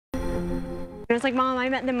I was like, Mom, I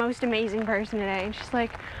met the most amazing person today. And she's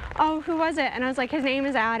like, oh, who was it? And I was like, his name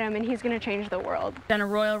is Adam, and he's going to change the world. Jenna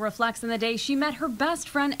Royal reflects on the day she met her best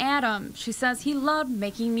friend, Adam. She says he loved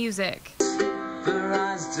making music.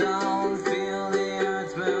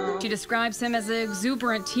 She describes him as an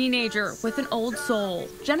exuberant teenager with an old soul.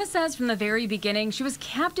 Jenna says from the very beginning she was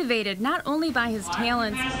captivated not only by his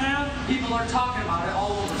talents, people are talking about it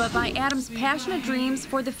all over, but by Adam's passionate dreams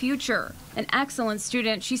for the future. An excellent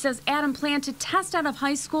student, she says Adam planned to test out of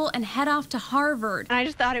high school and head off to Harvard. And I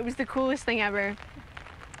just thought it was the coolest thing ever.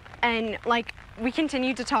 And like, we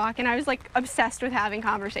continued to talk, and I was like obsessed with having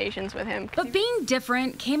conversations with him. But being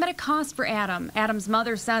different came at a cost for Adam. Adam's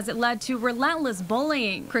mother says it led to relentless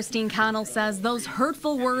bullying. Christine Connell says those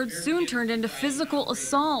hurtful words soon turned into physical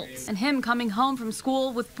assaults, and him coming home from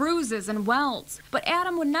school with bruises and welts. But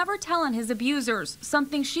Adam would never tell on his abusers,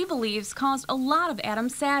 something she believes caused a lot of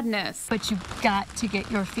Adam's sadness. But you've got to get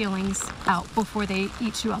your feelings out before they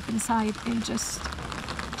eat you up inside, and just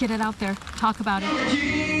get it out there. Talk about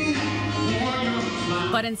it.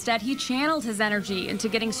 But instead, he channeled his energy into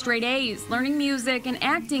getting straight A's, learning music, and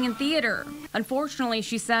acting in theater. Unfortunately,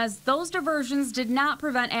 she says, those diversions did not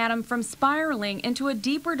prevent Adam from spiraling into a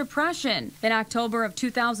deeper depression. In October of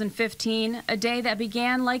 2015, a day that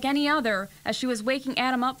began like any other, as she was waking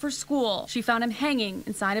Adam up for school, she found him hanging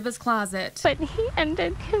inside of his closet. But he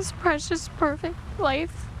ended his precious, perfect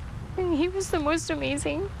life, and he was the most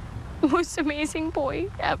amazing boy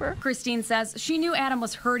ever. Christine says she knew Adam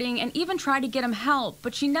was hurting and even tried to get him help,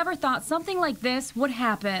 but she never thought something like this would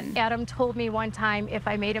happen. Adam told me one time if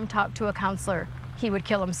I made him talk to a counselor, he would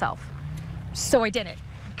kill himself. So I did it,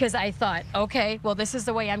 because I thought, okay, well, this is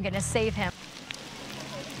the way I'm going to save him.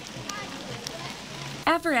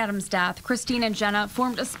 After Adam's death, Christine and Jenna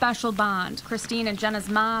formed a special bond. Christine and Jenna's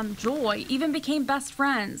mom, Joy, even became best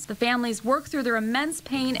friends. The families worked through their immense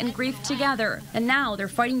pain and grief together, and now they're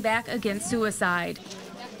fighting back against suicide.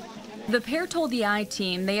 The pair told the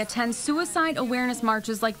I-Team they attend suicide awareness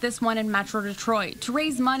marches like this one in Metro Detroit to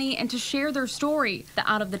raise money and to share their story.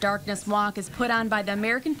 The Out of the Darkness Walk is put on by the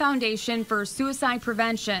American Foundation for Suicide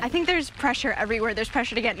Prevention. I think there's pressure everywhere. There's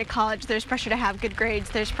pressure to get into college. There's pressure to have good grades.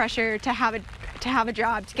 There's pressure to have a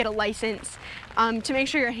job, to get a license, to make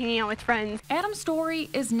sure you're hanging out with friends. Adam's story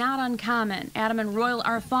is not uncommon. Adam and Royal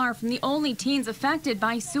are far from the only teens affected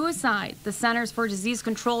by suicide. The Centers for Disease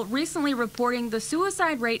Control recently reporting the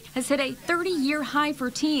suicide rate has hit a 30-year high for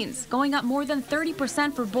teens, going up more than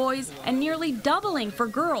 30% for boys and nearly doubling for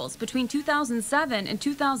girls between 2007 and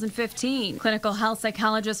 2015. Clinical health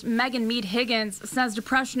psychologist Megan Mead Higgins says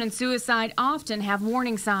depression and suicide often have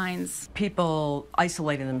warning signs. People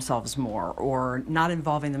isolating themselves more or not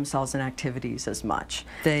involving themselves in activities as much.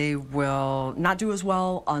 They will not do as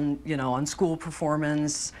well on school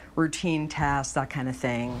performance, routine tasks, that kind of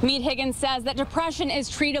thing. Mead Higgins says that depression is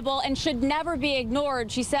treatable and should never be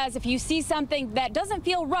ignored. She says if you see something that doesn't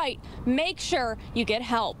feel right, make sure you get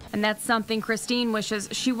help. And that's something Christine wishes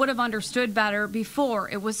she would have understood better before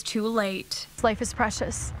it was too late. Life is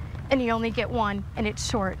precious, and you only get one, and it's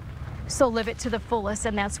short. So live it to the fullest,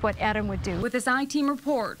 and that's what Adam would do. With this I-Team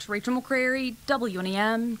report, Rachel McCrary,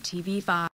 WNEM TV5.